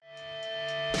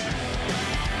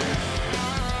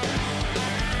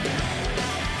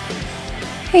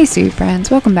Hey, sweet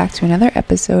friends, welcome back to another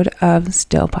episode of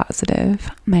Still Positive.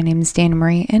 My name is Dana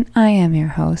Marie, and I am your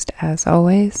host as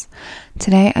always.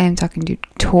 Today I am talking to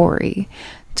Tori.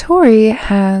 Tori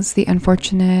has the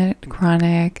unfortunate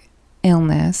chronic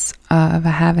illness of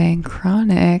having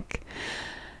chronic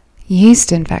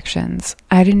yeast infections.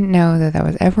 I didn't know that that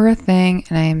was ever a thing,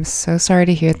 and I am so sorry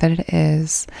to hear that it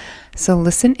is. So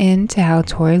listen in to how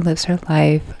Tori lives her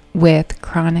life with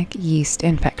chronic yeast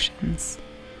infections.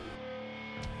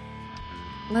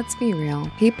 Let's be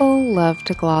real. People love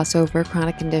to gloss over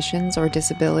chronic conditions or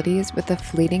disabilities with a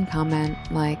fleeting comment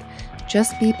like,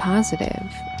 just be positive,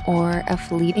 or a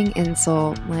fleeting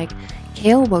insult like,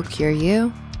 kale will cure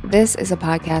you. This is a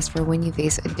podcast for when you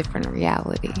face a different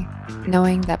reality,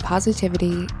 knowing that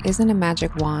positivity isn't a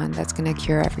magic wand that's going to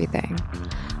cure everything,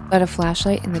 but a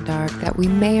flashlight in the dark that we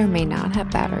may or may not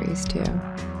have batteries to.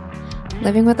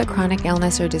 Living with a chronic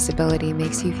illness or disability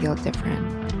makes you feel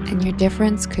different. And your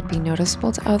difference could be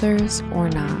noticeable to others or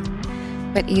not,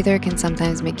 but either can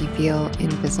sometimes make you feel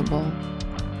invisible.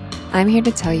 I'm here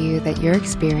to tell you that your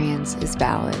experience is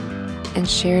valid and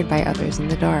shared by others in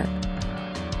the dark.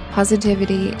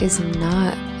 Positivity is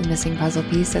not a missing puzzle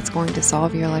piece that's going to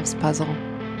solve your life's puzzle,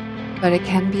 but it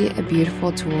can be a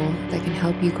beautiful tool that can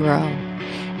help you grow,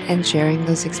 and sharing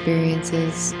those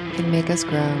experiences can make us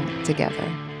grow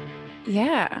together.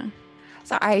 Yeah.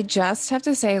 So I just have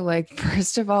to say,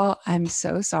 first of all, I'm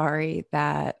so sorry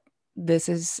that this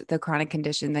is the chronic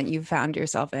condition that you found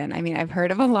yourself in. I mean, I've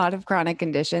heard of a lot of chronic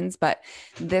conditions, but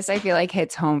this I feel like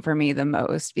hits home for me the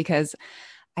most because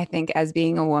I think as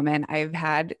being a woman, I've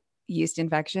had yeast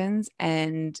infections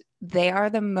and they are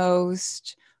the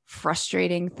most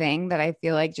frustrating thing that I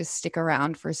feel like just stick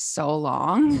around for so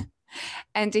long.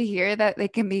 And to hear that they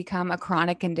can become a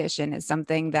chronic condition is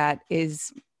something that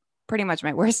is pretty much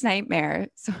my worst nightmare.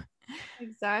 So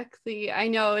Exactly. I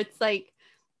know it's like,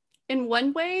 in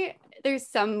one way, there's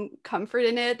some comfort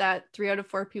in it that 3 out of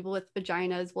 4 people with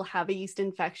vaginas will have a yeast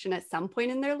infection at some point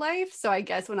in their life. So I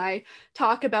guess when I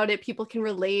talk about it, people can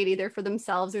relate either for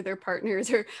themselves or their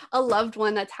partners or a loved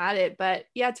one that's had it. But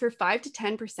yeah, it's for 5 to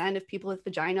 10% of people with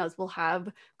vaginas will have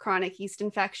chronic yeast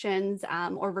infections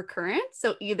or recurrent.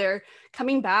 So either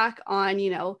coming back on,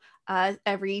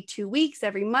 every 2 weeks,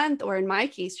 every month, or in my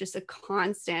case, just a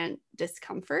constant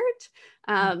discomfort.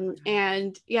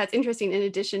 And yeah, it's interesting. In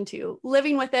addition to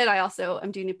living with it, I also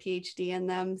am doing a PhD in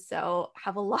them. So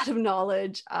have a lot of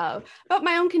knowledge about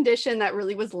my own condition that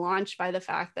really was launched by the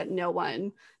fact that no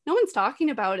one's talking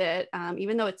about it,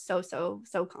 even though it's so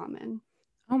common.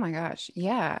 oh my gosh.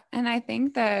 Yeah. And I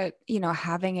think that,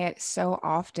 having it so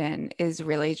often is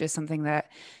really just something that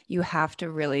you have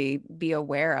to really be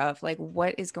aware of. Like,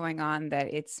 what is going on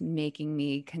that it's making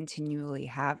me continually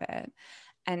have it?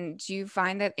 And do you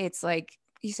find that it's like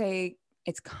you say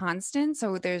it's constant?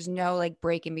 So there's no like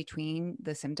break in between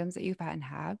the symptoms that you've had and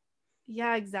have?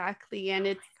 Yeah, exactly. And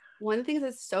it's one of the things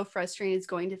that's so frustrating is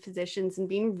going to physicians and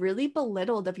being really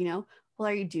belittled of, well,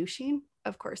 are you douching?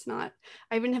 Of course not.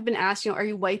 I even have been asked, are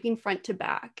you wiping front to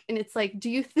back? And it's like, do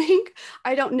you think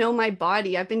I don't know my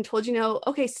body? I've been told,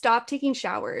 okay, stop taking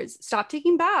showers, stop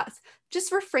taking baths,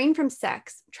 just refrain from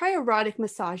sex, try erotic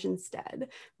massage instead,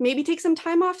 maybe take some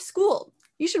time off school.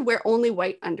 You should wear only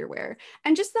white underwear.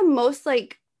 And just the most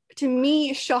to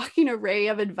me, shocking array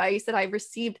of advice that I've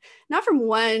received, not from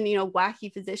one,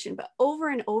 wacky physician, but over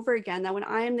and over again, that when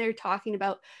I am there talking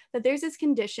about that there's this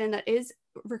condition that is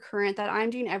recurrent, that I'm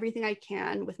doing everything I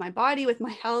can with my body, with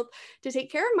my health to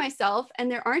take care of myself. And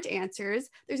there aren't answers.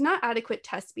 There's not adequate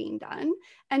tests being done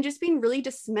and just being really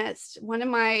dismissed. One of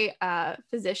my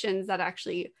physicians that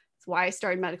actually, it's why I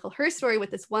started Medical Her Story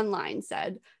with this one line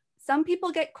said, some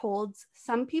people get colds,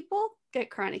 some people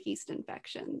get chronic yeast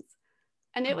infections.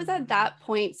 And it was at that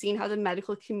point, seeing how the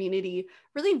medical community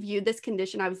really viewed this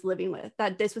condition I was living with,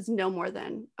 that this was no more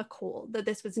than a cold, that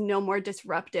this was no more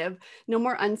disruptive, no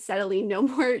more unsettling, no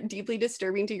more deeply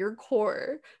disturbing to your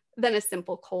core than a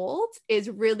simple cold, is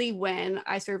really when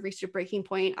I sort of reached a breaking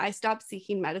point. I stopped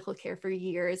seeking medical care for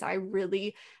years. I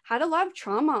really had a lot of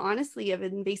trauma, honestly, of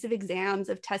invasive exams,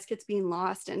 of test kits being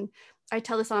lost. And I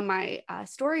tell this on my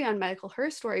story on Medical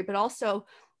Her Story, but also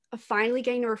finally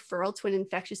getting a referral to an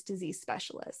infectious disease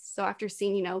specialist. So after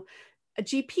seeing,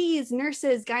 GPs,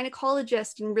 nurses,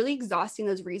 gynecologists, and really exhausting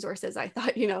those resources, I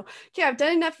thought, okay, I've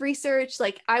done enough research.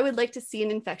 Like, I would like to see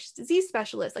an infectious disease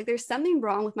specialist. Like, there's something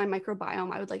wrong with my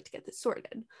microbiome. I would like to get this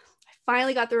sorted. I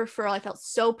finally got the referral. I felt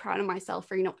so proud of myself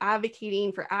for,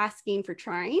 advocating, for asking, for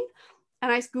trying.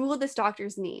 And I Googled this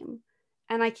doctor's name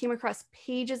and I came across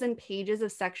pages and pages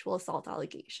of sexual assault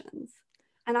allegations.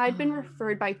 And I'd been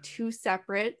referred by 2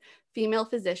 separate female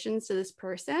physicians to this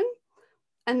person.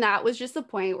 And that was just the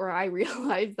point where I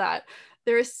realized that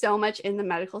there is so much in the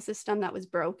medical system that was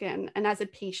broken. And as a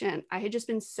patient, I had just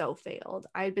been so failed.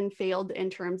 I had been failed in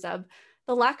terms of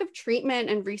the lack of treatment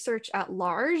and research at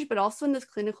large, but also in this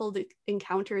clinical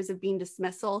encounters of being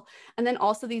dismissal, and then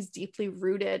also these deeply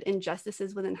rooted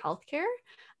injustices within healthcare.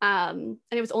 And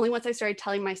it was only once I started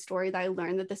telling my story that I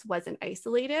learned that this wasn't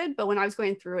isolated. But when I was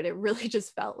going through it, it really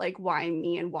just felt like, why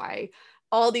me, and why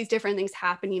all these different things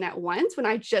happening at once, when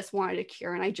I just wanted a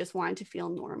cure and I just wanted to feel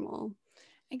normal.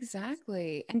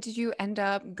 Exactly. And did you end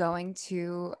up going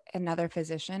to another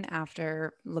physician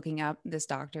after looking up this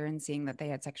doctor and seeing that they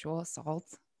had sexual assault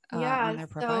on Yeah. their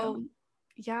profile? So,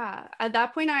 yeah, at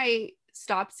that point, I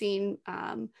stopped seeing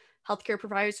healthcare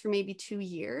providers for maybe 2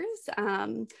 years.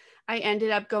 I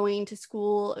ended up going to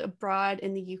school abroad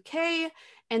in the UK,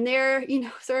 and there,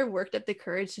 sort of worked up the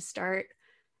courage to start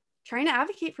trying to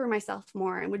advocate for myself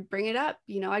more, and would bring it up.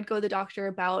 I'd go to the doctor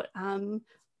about,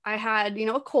 I had,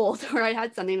 a cold or I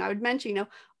had something. I would mention,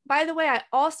 by the way, I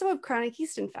also have chronic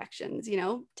yeast infections,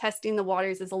 testing the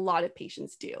waters as a lot of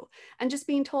patients do. And just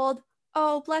being told,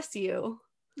 oh, bless you.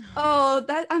 Oh,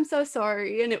 that I'm so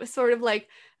sorry. And it was sort of like,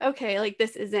 okay, like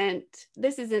this isn't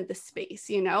the space,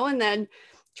 and then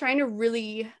trying to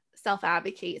really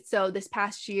self-advocate. So this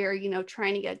past year,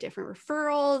 trying to get different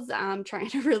referrals, trying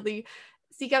to really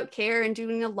seek out care, and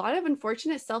doing a lot of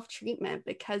unfortunate self-treatment,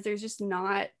 because there's just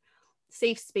not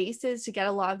safe spaces to get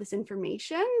a lot of this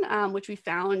information, which we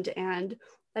found. And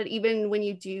that even when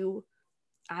you do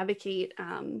advocate,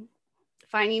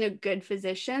 finding a good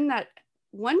physician that,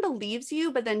 one, believes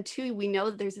you, but then two, we know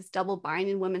that there's this double bind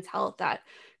in women's health, that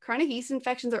chronic yeast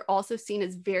infections are also seen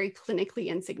as very clinically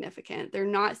insignificant. They're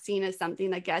not seen as something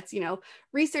that gets,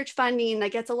 research funding,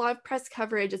 that gets a lot of press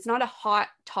coverage. It's not a hot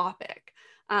topic.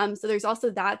 So there's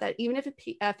also that even if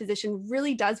a physician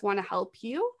really does want to help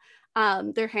you,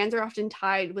 their hands are often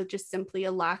tied with just simply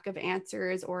a lack of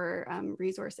answers or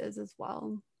resources as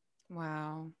well.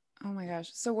 Wow. Oh my gosh.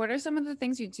 So what are some of the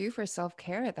things you do for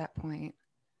self-care at that point?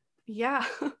 Yeah.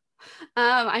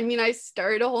 I mean, I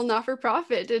started a whole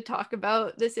not-for-profit to talk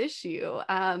about this issue.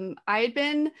 I had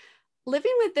been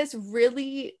living with this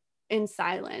really in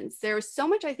silence. There was so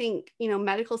much, I think,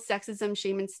 medical sexism,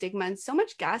 shame, and stigma, and so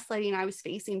much gaslighting I was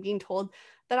facing, being told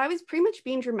that I was pretty much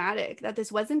being dramatic, that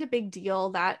this wasn't a big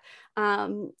deal, that,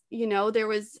 there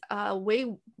was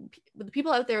the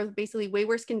people out there with basically way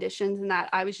worse conditions, and that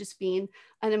I was just being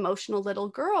an emotional little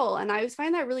girl. And I was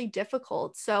finding that really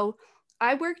difficult. So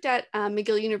I worked at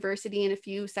McGill University in a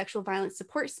few sexual violence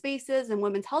support spaces and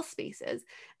women's health spaces,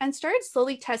 and started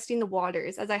slowly testing the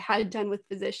waters, as I had done with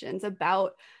physicians,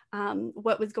 about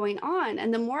what was going on.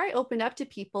 And the more I opened up to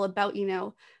people about,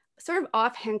 sort of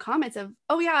offhand comments of,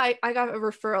 oh yeah, I got a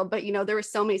referral, but there were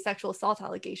so many sexual assault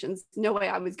allegations, no way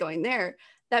I was going there,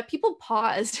 that people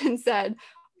paused and said,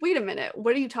 wait a minute,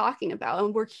 what are you talking about?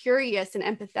 And we're curious and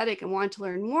empathetic and wanted to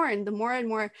learn more. And the more and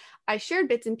more I shared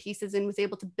bits and pieces and was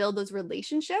able to build those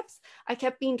relationships, I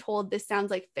kept being told, this sounds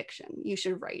like fiction, you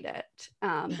should write it.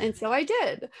 And so I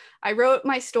did. I wrote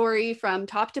my story from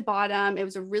top to bottom. It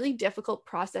was a really difficult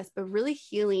process, but really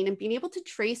healing, and being able to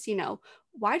trace,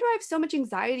 why do I have so much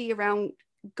anxiety around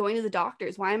going to the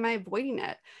doctors? Why am I avoiding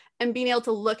it? And being able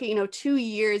to look at, 2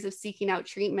 years of seeking out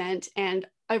treatment and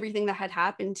everything that had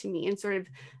happened to me, and sort of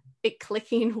it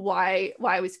clicking why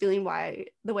I was feeling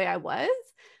the way I was.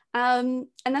 And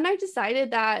then I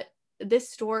decided that this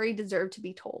story deserved to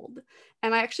be told.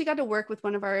 And I actually got to work with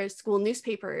one of our school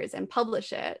newspapers and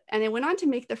publish it. And it went on to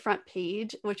make the front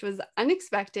page, which was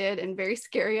unexpected and very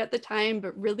scary at the time,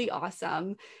 but really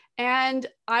awesome. And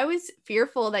I was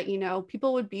fearful that,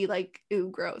 people would be like, ooh,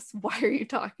 gross. Why are you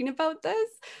talking about this?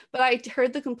 But I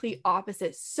heard the complete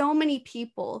opposite. So many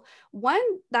people, one,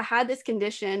 that had this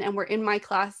condition and were in my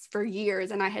class for years,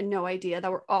 and I had no idea,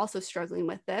 that were also struggling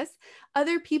with this.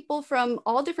 Other people from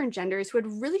all different genders who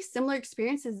had really similar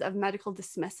experiences of medical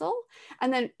dismissal,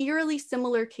 and then eerily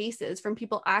similar cases from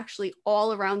people actually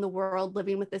all around the world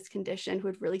living with this condition who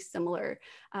had really similar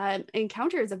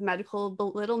encounters of medical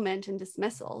belittlement and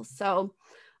dismissal. So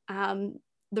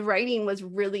the writing was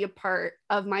really a part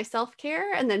of my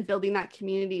self-care, and then building that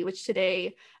community, which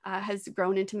today has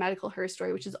grown into Medical Her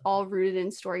Story, which is all rooted in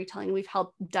storytelling. We've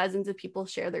helped dozens of people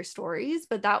share their stories,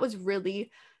 but that was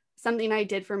really something I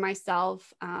did for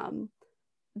myself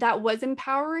that was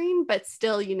empowering, but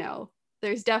still,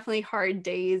 there's definitely hard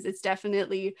days. It's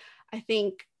definitely, I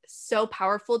think, so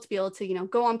powerful to be able to,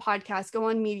 go on podcasts, go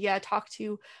on media, talk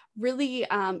to really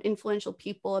influential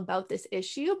people about this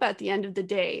issue. But at the end of the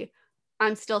day,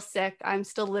 I'm still sick. I'm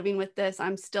still living with this.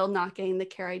 I'm still not getting the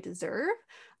care I deserve.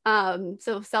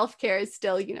 So self-care is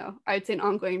still, I'd say an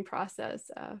ongoing process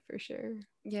for sure.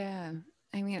 Yeah.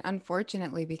 I mean,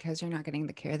 unfortunately, because you're not getting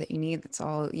the care that you need, that's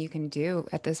all you can do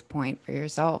at this point for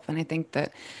yourself. And I think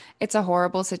that it's a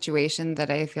horrible situation that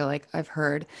I feel like I've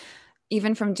heard,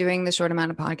 even from doing the short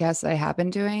amount of podcasts that I have been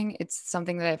doing. It's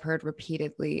something that I've heard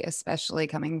repeatedly, especially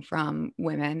coming from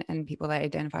women and people that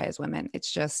identify as women.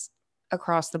 It's just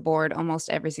across the board, almost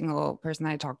every single person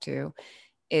that I talk to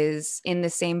is in the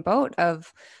same boat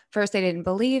of first they didn't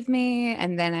believe me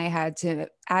and then I had to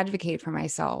advocate for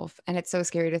myself. And it's so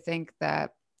scary to think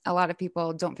that a lot of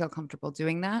people don't feel comfortable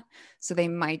doing that. So they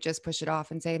might just push it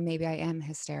off and say, maybe I am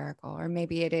hysterical, or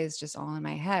maybe it is just all in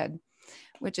my head,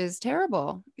 which is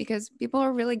terrible because people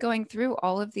are really going through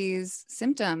all of these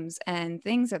symptoms and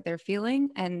things that they're feeling.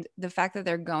 And the fact that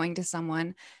they're going to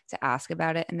someone to ask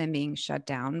about it and then being shut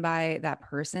down by that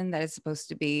person that is supposed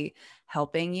to be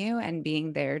helping you and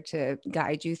being there to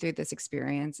guide you through this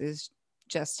experience is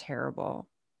just terrible.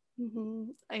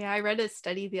 Yeah, I read a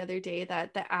study the other day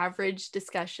that the average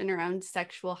discussion around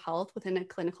sexual health within a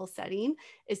clinical setting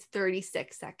is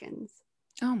 36 seconds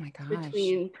Oh my gosh.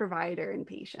 between provider and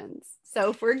patients.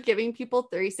 So if we're giving people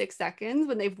 36 seconds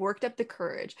when they've worked up the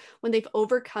courage, when they've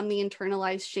overcome the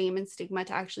internalized shame and stigma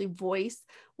to actually voice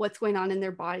what's going on in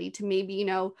their body, to maybe, in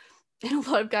a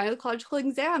lot of gynecological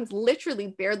exams, literally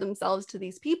bare themselves to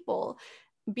these people,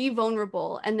 be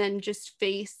vulnerable, and then just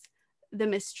face the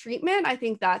mistreatment, I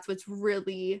think that's what's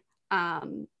really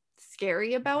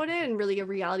scary about it, and really a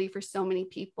reality for so many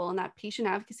people. And that patient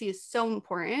advocacy is so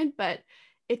important, but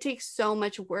it takes so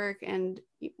much work. And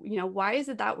why is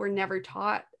it that we're never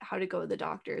taught how to go to the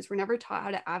doctors? We're never taught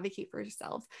how to advocate for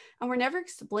ourselves, and we're never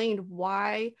explained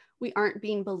why we aren't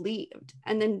being believed.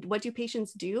 And then what do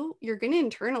patients do? You're going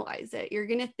to internalize it. You're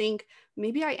going to think,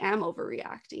 maybe I am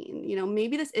overreacting.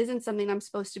 Maybe this isn't something I'm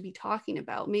supposed to be talking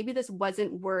about. Maybe this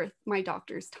wasn't worth my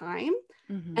doctor's time.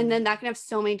 And then that can have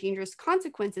so many dangerous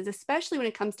consequences, especially when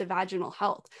it comes to vaginal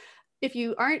health. If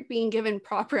you aren't being given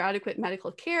proper, adequate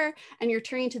medical care and you're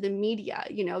turning to the media,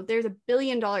 there's $1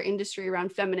 billion industry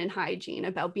around feminine hygiene,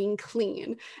 about being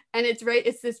clean. And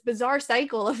it's this bizarre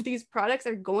cycle of these products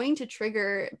are going to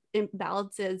trigger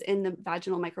imbalances in the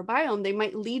vaginal microbiome. They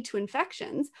might lead to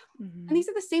infections. And these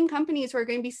are the same companies who are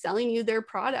going to be selling you their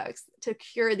products to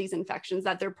cure these infections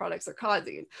that their products are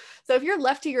causing. So if you're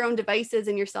left to your own devices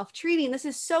and you're self-treating, this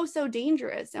is so, so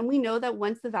dangerous. And we know that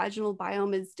once the vaginal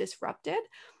biome is disrupted,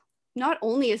 not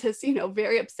only is this,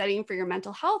 very upsetting for your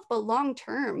mental health, but long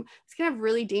term, it's going to have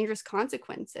really dangerous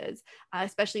consequences,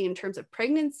 especially in terms of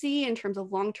pregnancy, in terms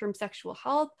of long-term sexual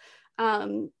health.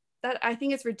 That I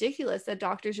think it's ridiculous that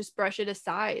doctors just brush it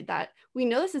aside, that we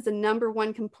know this is the number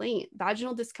one complaint.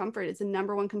 Vaginal discomfort is the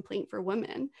number one complaint for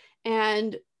women.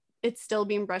 And it's still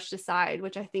being brushed aside,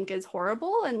 which I think is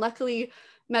horrible. And luckily,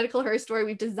 Medical Her Story,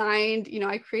 we've designed,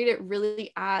 I created it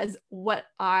really as what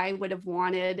I would have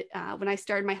wanted when I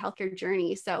started my healthcare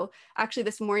journey. So actually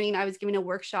this morning, I was giving a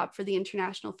workshop for the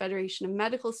International Federation of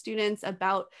Medical Students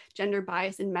about gender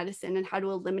bias in medicine and how to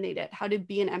eliminate it, how to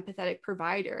be an empathetic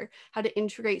provider, how to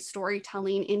integrate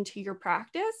storytelling into your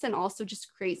practice, and also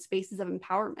just create spaces of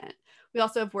empowerment. We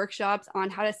also have workshops on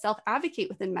how to self-advocate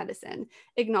within medicine,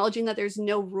 acknowledging that there's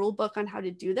no rule book on how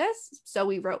to do this. So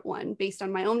we wrote one based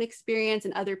on my own experience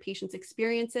and other patients'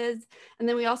 experiences. And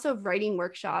then we also have writing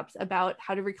workshops about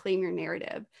how to reclaim your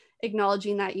narrative,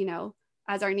 acknowledging that,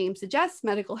 as our name suggests,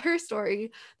 Medical Her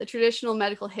Story, the traditional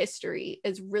medical history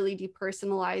is really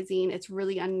depersonalizing. It's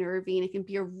really unnerving. It can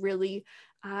be a really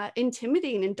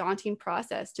intimidating and daunting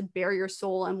process to bare your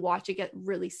soul and watch it get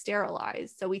really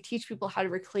sterilized. So we teach people how to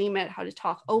reclaim it, how to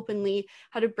talk openly,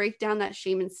 how to break down that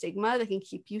shame and stigma that can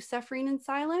keep you suffering in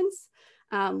silence,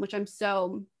 which I'm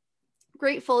so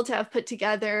grateful to have put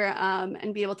together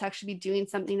and be able to actually be doing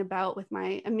something about with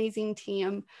my amazing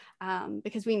team,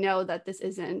 because we know that this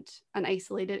isn't an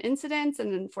isolated incident.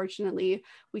 And unfortunately,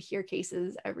 we hear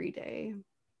cases every day.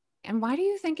 And why do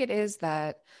you think it is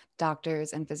that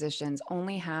doctors and physicians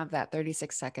only have that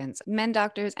 36 seconds? Men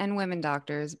doctors and women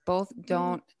doctors both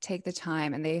don't take the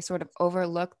time, and they sort of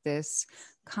overlook this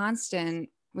constant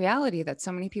reality that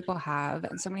so many people have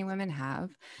and so many women have.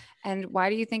 And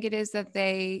why do you think it is that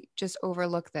they just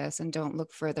overlook this and don't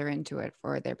look further into it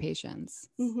for their patients?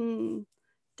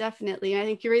 Definitely. And I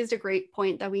think you raised a great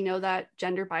point that we know that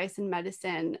gender bias in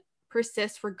medicine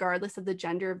persists regardless of the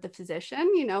gender of the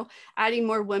physician. Adding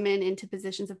more women into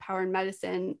positions of power in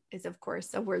medicine is, of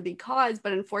course, a worthy cause,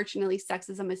 but unfortunately,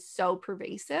 sexism is so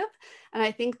pervasive. And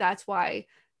I think that's why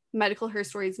Medical Her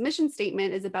Story's mission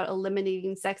statement is about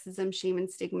eliminating sexism, shame, and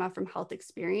stigma from health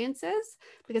experiences,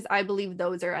 because I believe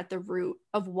those are at the root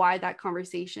of why that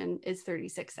conversation is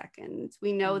 36 seconds.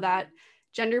 We know that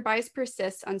gender bias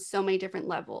persists on so many different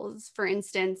levels. For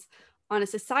instance, on a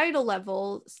societal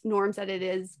level, norms that it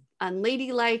is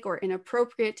unladylike or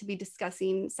inappropriate to be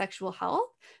discussing sexual health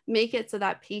make it so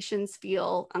that patients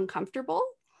feel uncomfortable.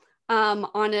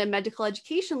 On a medical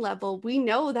education level, we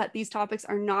know that these topics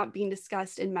are not being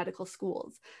discussed in medical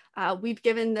schools. We've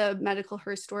given the Medical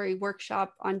Her Story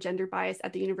workshop on gender bias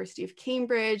at the University of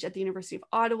Cambridge, at the University of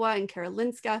Ottawa, and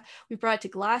Karolinska. We brought it to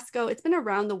Glasgow. It's been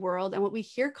around the world. And what we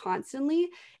hear constantly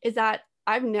is that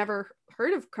I've never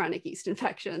heard of chronic yeast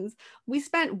infections. We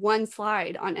spent one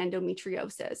slide on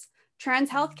endometriosis. Trans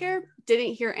healthcare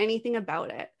didn't hear anything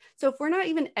about it. So if we're not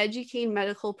even educating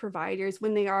medical providers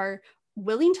when they are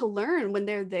willing to learn, when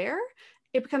they're there,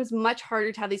 it becomes much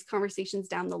harder to have these conversations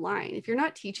down the line. If you're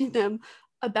not teaching them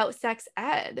about sex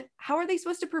ed, how are they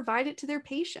supposed to provide it to their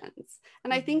patients?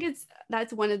 And I think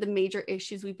that's one of the major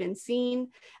issues we've been seeing.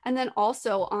 And then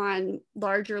also on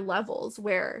larger levels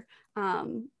where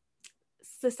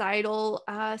societal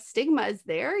stigma is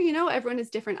there. You know, everyone has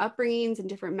different upbringings and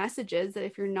different messages that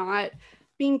if you're not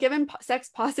being given sex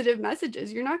positive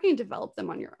messages, you're not going to develop them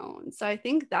on your own. So I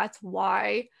think that's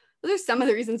why, those are some of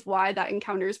the reasons why that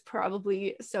encounter is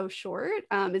probably so short,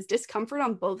 is discomfort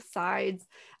on both sides,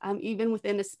 even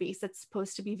within a space that's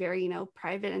supposed to be very, you know,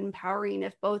 private and empowering.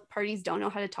 If both parties don't know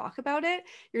how to talk about it,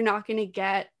 you're not going to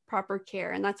get proper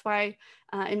care. And that's why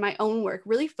in my own work,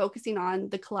 really focusing on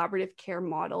the collaborative care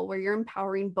model where you're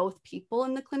empowering both people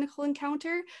in the clinical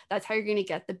encounter, that's how you're going to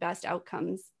get the best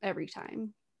outcomes every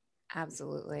time.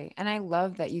 Absolutely. And I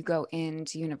love that you go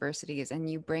into universities and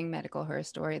you bring Medical Her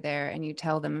Story there and you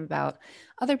tell them about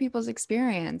other people's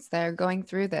experience that are going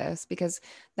through this, because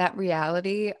that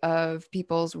reality of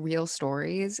people's real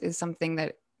stories is something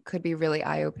that could be really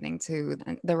eye-opening to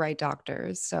the right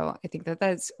doctors. So I think that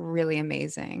that's really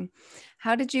amazing.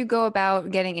 How did you go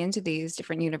about getting into these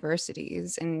different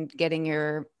universities and getting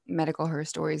your Medical Her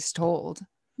Stories told?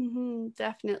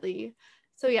 Definitely.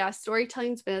 So yeah,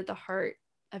 storytelling's been at the heart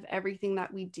of everything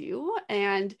that we do.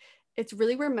 And it's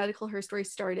really where Medical Her Story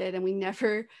started. And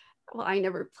I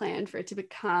never planned for it to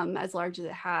become as large as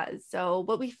it has. So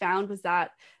what we found was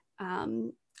that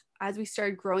as we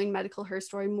started growing Medical Her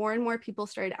Story, more and more people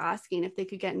started asking if they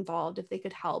could get involved, if they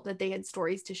could help, that they had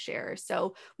stories to share.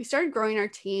 So we started growing our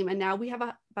team, and now we have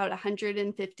about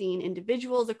 115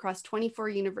 individuals across 24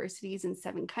 universities in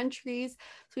 7 countries.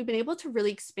 So we've been able to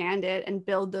really expand it and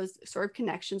build those sort of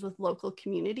connections with local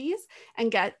communities and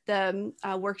get the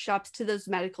workshops to those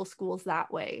medical schools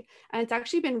that way. And it's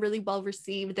actually been really well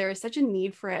received. There is such a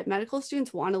need for it. Medical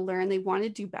students want to learn, they want to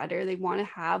do better, they want to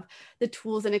have the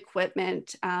tools and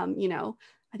equipment. You know,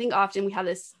 I think often we have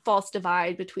this false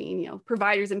divide between, you know,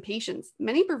 providers and patients.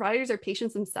 Many providers are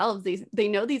patients themselves. They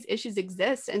know these issues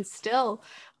exist, and still,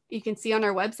 you can see on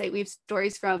our website, we have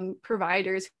stories from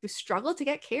providers who struggle to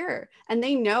get care, and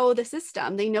they know the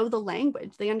system, they know the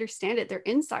language, they understand it, they're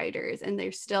insiders, and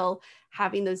they're still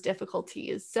having those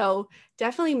difficulties. So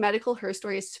definitely Medical Her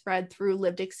Story is spread through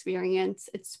lived experience,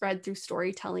 it's spread through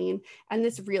storytelling, and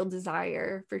this real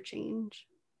desire for change.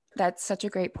 That's such a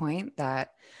great point,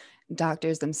 that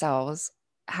doctors themselves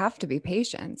have to be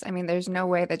patients. I mean, there's no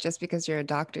way that just because you're a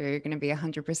doctor, you're going to be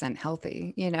 100%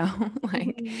 healthy, you know,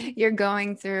 like you're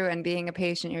going through and being a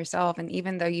patient yourself. And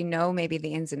even though you know maybe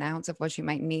the ins and outs of what you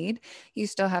might need, you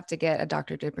still have to get a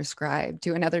doctor to prescribe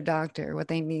to another doctor what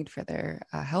they need for their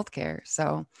healthcare.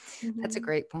 So that's a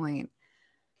great point.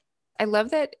 I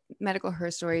love that Medical Her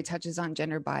Story touches on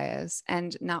gender bias,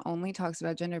 and not only talks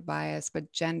about gender bias,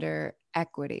 but gender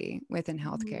equity within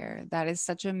healthcare. That is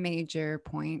such a major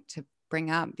point to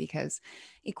bring up, because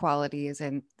equality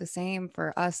isn't the same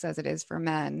for us as it is for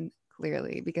men,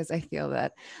 clearly, because I feel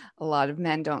that a lot of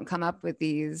men don't come up with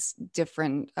these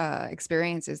different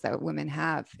experiences that women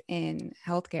have in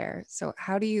healthcare. So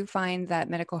how do you find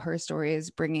that Medical Her Story is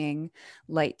bringing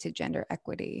light to gender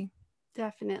equity?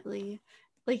 Definitely.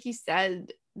 Like you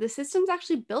said, the system's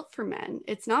actually built for men.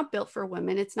 It's not built for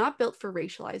women. It's not built for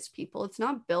racialized people. It's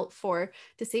not built for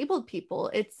disabled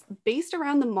people. It's based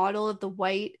around the model of the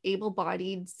white,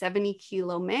 able-bodied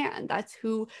 70-kilo man. That's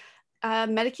who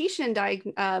medication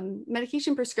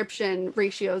prescription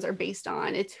ratios are based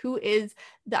on. It's who is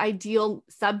the ideal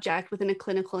subject within a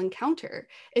clinical encounter.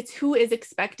 It's who is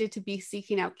expected to be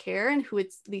seeking out care and who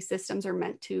these systems are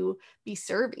meant to be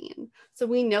serving. So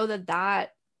we know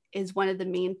that is one of the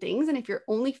main things. And if you're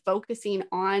only focusing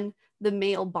on the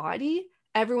male body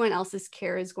everyone else's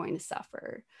care is going to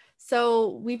suffer.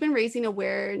 So we've been raising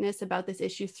awareness about this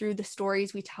issue through the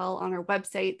stories we tell on our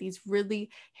website, these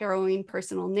really harrowing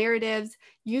personal narratives,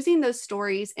 using those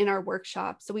stories in our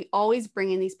workshops. So we always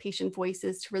bring in these patient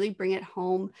voices to really bring it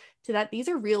home to that these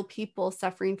are real people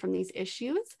suffering from these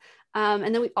issues. And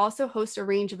then we also host a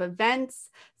range of events.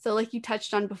 So like you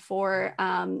touched on before,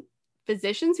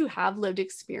 physicians who have lived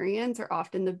experience are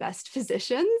often the best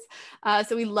physicians.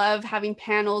 So we love having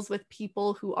panels with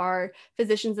people who are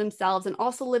physicians themselves and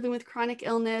also living with chronic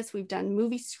illness. We've done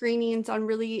movie screenings on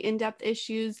really in-depth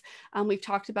issues. We've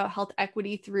talked about health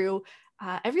equity through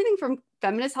everything from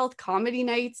feminist health comedy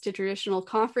nights to traditional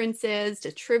conferences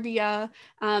to trivia.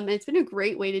 And it's been a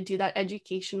great way to do that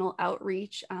educational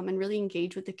outreach and really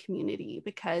engage with the community,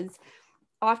 because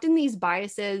often these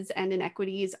biases and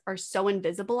inequities are so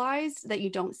invisibilized that you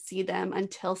don't see them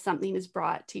until something is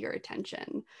brought to your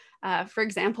attention. For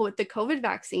example, with the COVID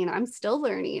vaccine, I'm still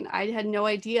learning. I had no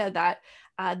idea that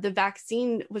the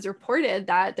vaccine was reported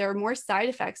that there are more side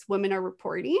effects women are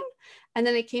reporting. And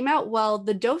then it came out, well,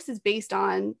 the dose is based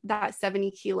on that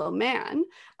 70-kilo man.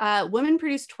 Women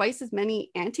produce twice as many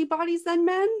antibodies than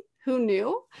men. Who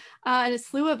knew? And a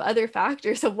slew of other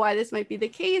factors of why this might be the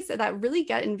case that really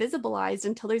get invisibilized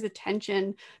until there's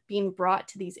attention being brought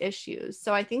to these issues.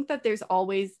 So I think that there's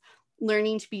always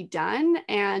learning to be done,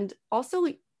 and also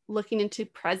looking into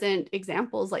present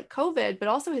examples like COVID, but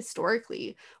also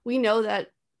historically. We know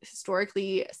that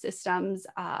historically systems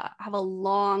have a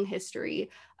long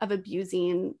history of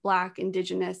abusing Black,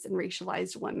 Indigenous, and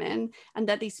racialized women, and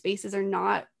that these spaces are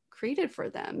not created for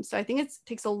them. So I think it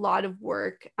takes a lot of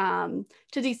work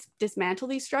to dismantle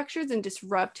these structures and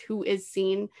disrupt who is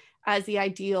seen as the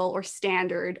ideal or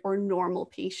standard or normal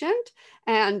patient.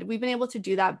 And we've been able to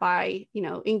do that by,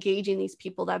 engaging these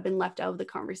people that have been left out of the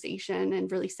conversation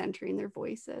and really centering their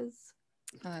voices.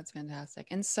 Oh, that's fantastic.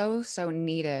 And so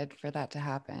needed for that to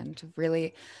happen, to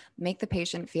really make the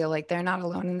patient feel like they're not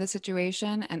alone in the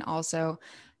situation, and also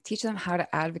teach them how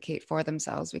to advocate for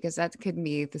themselves, because that could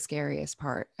be the scariest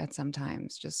part at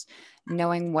sometimes, just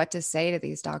knowing what to say to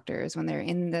these doctors when they're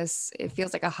in this, it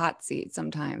feels like a hot seat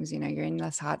sometimes, you're in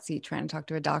this hot seat trying to talk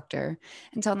to a doctor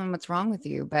and tell them what's wrong with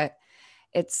you, but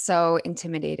it's so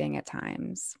intimidating at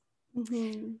times.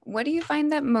 Mm-hmm. What do you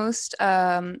find that most,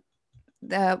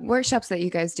 the workshops that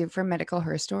you guys do for Medical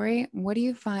Herstory, what do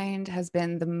you find has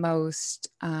been the most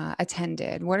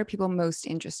attended? What are people most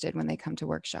interested when they come to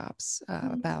workshops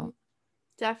about?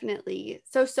 Definitely.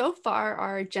 So far,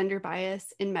 our gender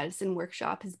bias in medicine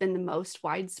workshop has been the most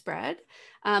widespread.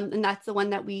 And that's the one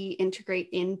that we integrate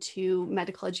into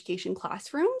medical education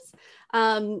classrooms.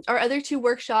 Our other two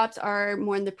workshops are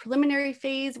more in the preliminary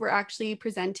phase. We're actually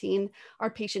presenting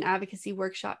our patient advocacy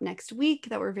workshop next week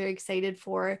that we're very excited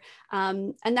for.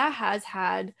 And that has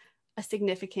had a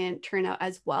significant turnout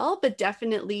as well, but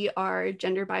definitely our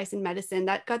gender bias in medicine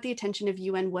that got the attention of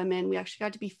UN Women. We actually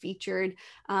got to be featured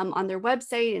on their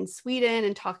website in Sweden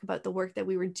and talk about the work that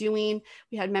we were doing.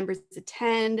 We had members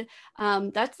attend.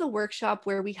 That's the workshop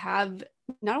where we have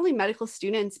not only medical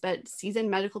students, but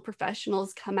seasoned medical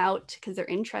professionals come out because they're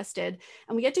interested.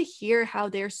 And we get to hear how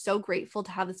they're so grateful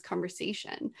to have this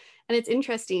conversation. And it's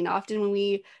interesting, often when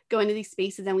we go into these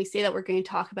spaces and we say that we're going to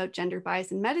talk about gender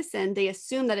bias in medicine, they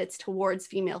assume that it's towards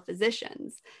female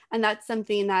physicians. And that's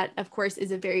something that, of course,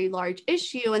 is a very large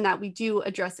issue and that we do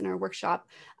address in our workshop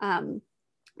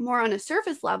more on a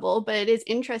surface level. But it is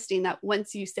interesting that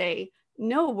once you say,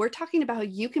 no, we're talking about how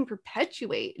you can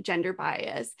perpetuate gender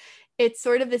bias, it's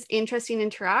sort of this interesting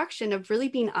interaction of really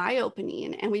being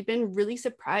eye-opening. And we've been really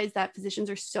surprised that physicians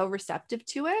are so receptive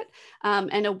to it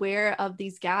and aware of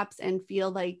these gaps and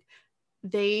feel like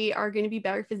they are going to be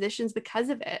better physicians because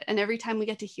of it. And every time we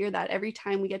get to hear that, every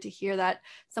time we get to hear that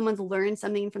someone's learned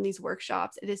something from these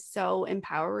workshops, it is so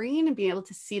empowering, and being able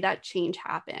to see that change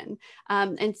happen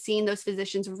and seeing those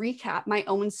physicians recap my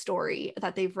own story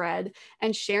that they've read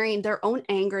and sharing their own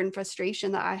anger and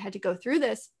frustration that I had to go through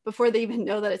this before they even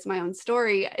know that it's my own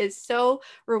story is so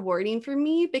rewarding for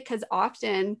me, because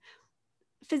often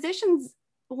physicians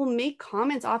will make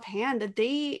comments offhand that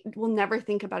they will never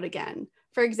think about again.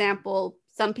 For example,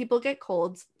 some people get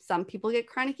colds, some people get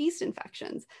chronic yeast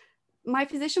infections. My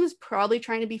physician was probably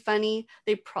trying to be funny.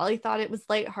 They probably thought it was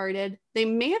lighthearted. They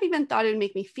may have even thought it would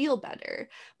make me feel better,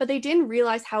 but they didn't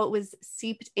realize how it was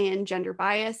seeped in gender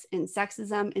bias, in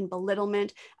sexism, in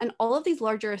belittlement, and all of these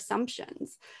larger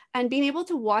assumptions. And being able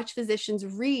to watch physicians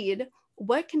read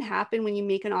what can happen when you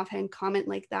make an offhand comment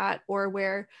like that, or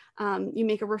where you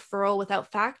make a referral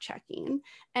without fact checking,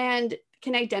 and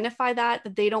can identify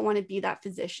that they don't want to be that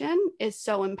physician is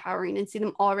so empowering, and see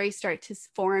them already start to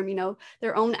form,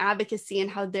 their own advocacy and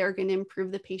how they're going to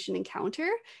improve the patient encounter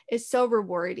is so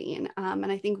rewarding.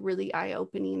 And I think really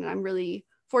eye-opening. And I'm really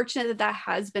fortunate that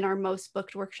has been our most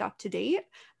booked workshop to date.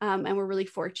 And we're really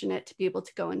fortunate to be able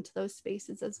to go into those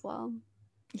spaces as well.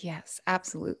 Yes,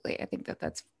 absolutely. I think that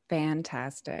that's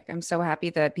fantastic. I'm so happy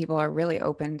that people are really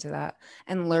open to that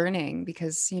and learning,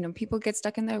 because, people get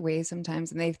stuck in their ways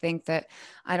sometimes and they think that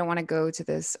I don't want to go to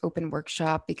this open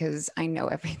workshop because I know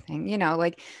everything,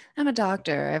 like I'm a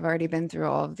doctor. I've already been through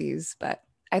all of these, but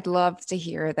I'd love to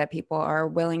hear that people are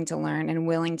willing to learn and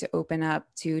willing to open up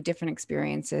to different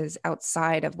experiences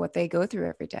outside of what they go through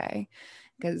every day,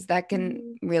 because that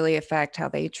can really affect how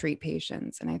they treat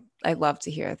patients. And I love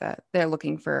to hear that they're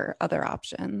looking for other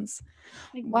options.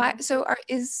 Why? So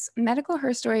is Medical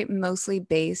Herstory mostly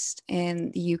based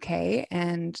in the UK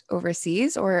and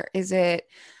overseas, or is it,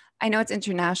 I know it's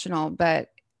international,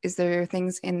 but is there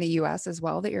things in the US as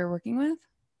well that you're working with?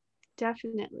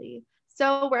 Definitely.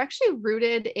 So we're actually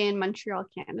rooted in Montreal,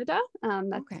 Canada.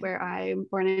 That's where I'm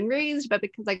born and raised, but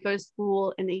because I go to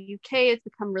school in the UK, it's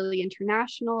become really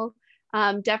international.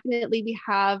 Definitely, we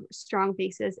have strong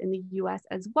bases in the US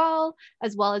as well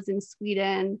as in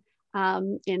Sweden,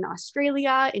 in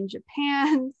Australia, in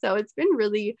Japan. So it's been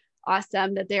really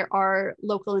awesome that there are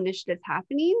local initiatives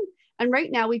happening. And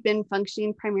right now we've been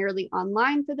functioning primarily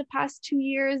online for the past 2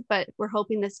 years, but we're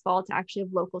hoping this fall to actually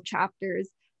have local chapters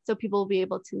so people will be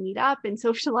able to meet up and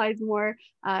socialize more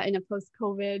in a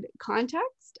post-COVID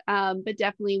context. But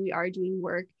definitely we are doing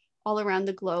work all around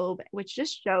the globe, which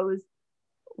just shows,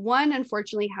 one,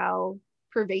 unfortunately, how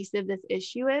pervasive this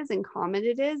issue is and common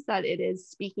it is, that it is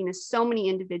speaking to so many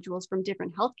individuals from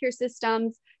different healthcare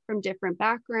systems, from different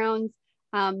backgrounds.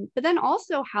 But then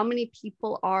also how many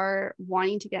people are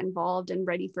wanting to get involved and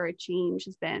ready for a change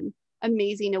has been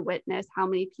amazing to witness, how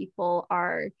many people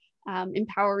are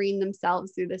empowering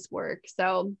themselves through this work.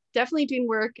 So definitely doing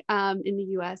work in the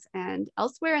US and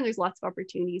elsewhere, and there's lots of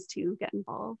opportunities to get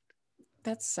involved.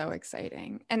 That's so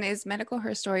exciting. And is Medical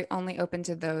Herstory only open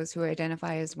to those who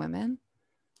identify as women?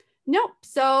 Nope.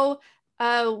 So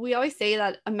we always say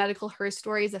that a medical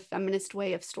herstory is a feminist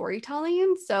way of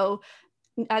storytelling. So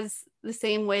as the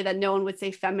same way that no one would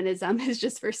say feminism is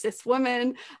just for cis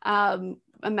women,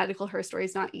 a medical herstory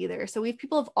is not either. So we have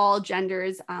people of all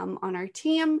genders on our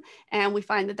team, and we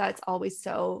find that that's always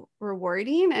so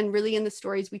rewarding. And really in the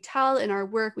stories we tell in our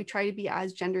work, we try to be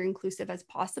as gender inclusive as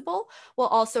possible, while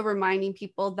also reminding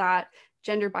people that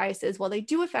gender biases, while they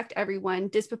do affect everyone,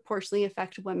 disproportionately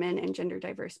affect women and gender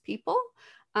diverse people.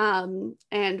 And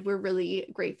we're really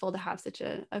grateful to have such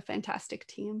a fantastic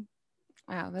team.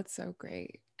 Wow, that's so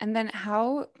great. And then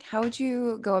how would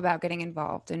you go about getting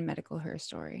involved in Medical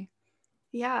Herstory?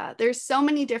 Yeah, there's so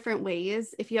many different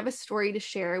ways. If you have a story to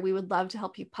share, we would love to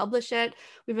help you publish it.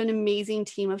 We have an amazing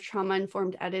team of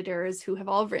trauma-informed editors who have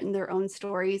all written their own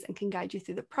stories and can guide you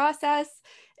through the process.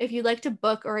 If you'd like to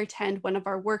book or attend one of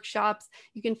our workshops,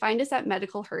 you can find us at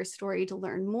Medical Herstory to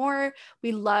learn more.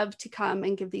 We love to come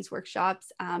and give these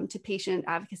workshops to patient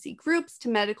advocacy groups, to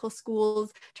medical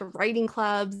schools, to writing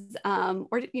clubs,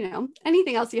 or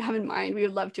anything else you have in mind. We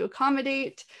would love to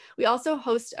accommodate. We also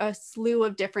host a slew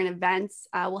of different events.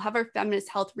 We'll have our Feminist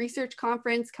Health Research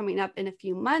Conference coming up in a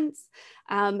few months.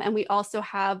 And we also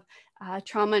have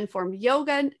trauma-informed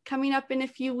yoga coming up in a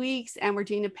few weeks, and we're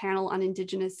doing a panel on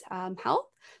Indigenous health.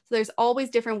 So there's always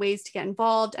different ways to get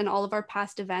involved, and all of our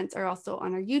past events are also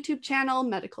on our YouTube channel,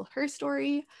 Medical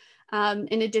Herstory.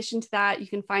 In addition to that, you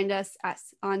can find us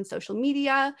on social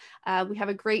media. We have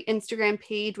a great Instagram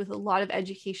page with a lot of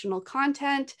educational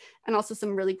content and also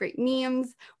some really great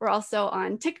memes. We're also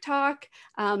on TikTok,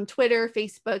 Twitter,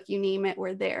 Facebook, you name it,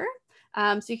 we're there.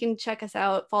 So you can check us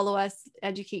out, follow us,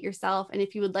 educate yourself. And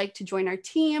if you would like to join our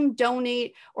team,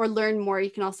 donate, or learn more, you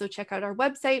can also check out our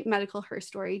website,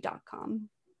 medicalherstory.com.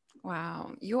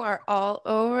 Wow, you are all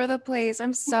over the place.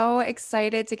 I'm so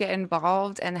excited to get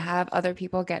involved and have other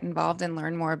people get involved and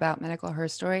learn more about Medical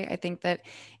Herstory. I think that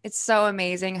it's so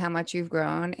amazing how much you've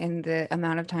grown in the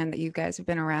amount of time that you guys have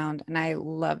been around, and I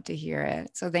love to hear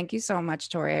it. So thank you so much,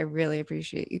 Tori. I really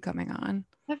appreciate you coming on.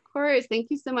 Of course. Thank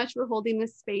you so much for holding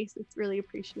this space. It's really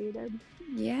appreciated.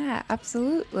 Yeah,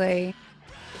 absolutely.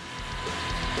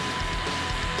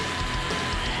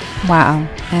 Wow.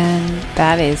 And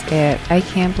that is it. I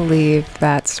can't believe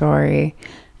that story.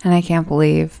 And I can't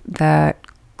believe that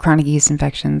chronic yeast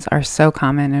infections are so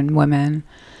common in women.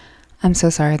 I'm so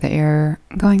sorry that you're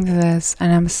going through this.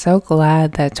 And I'm so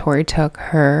glad that Tori took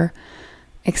her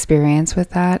experience with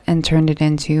that and turned it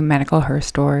into Medical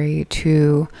Herstory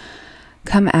to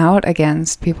come out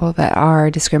against people that are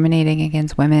discriminating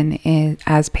against women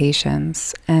as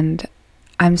patients. And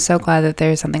I'm so glad that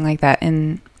there's something like that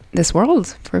in this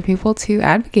world for people to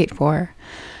advocate for.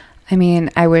 I mean,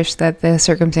 I wish that the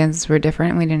circumstances were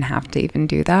different and we didn't have to even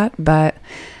do that, but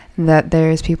that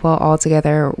there's people all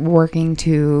together working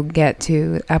to get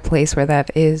to a place where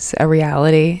that is a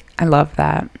reality. I love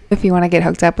that. If you want to get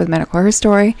hooked up with Medical Her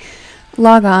Story,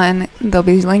 log on. There'll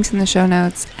be links in the show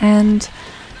notes, and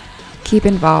keep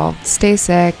involved. Stay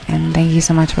sick, and thank you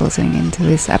so much for listening into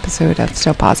this episode of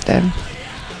Still Positive.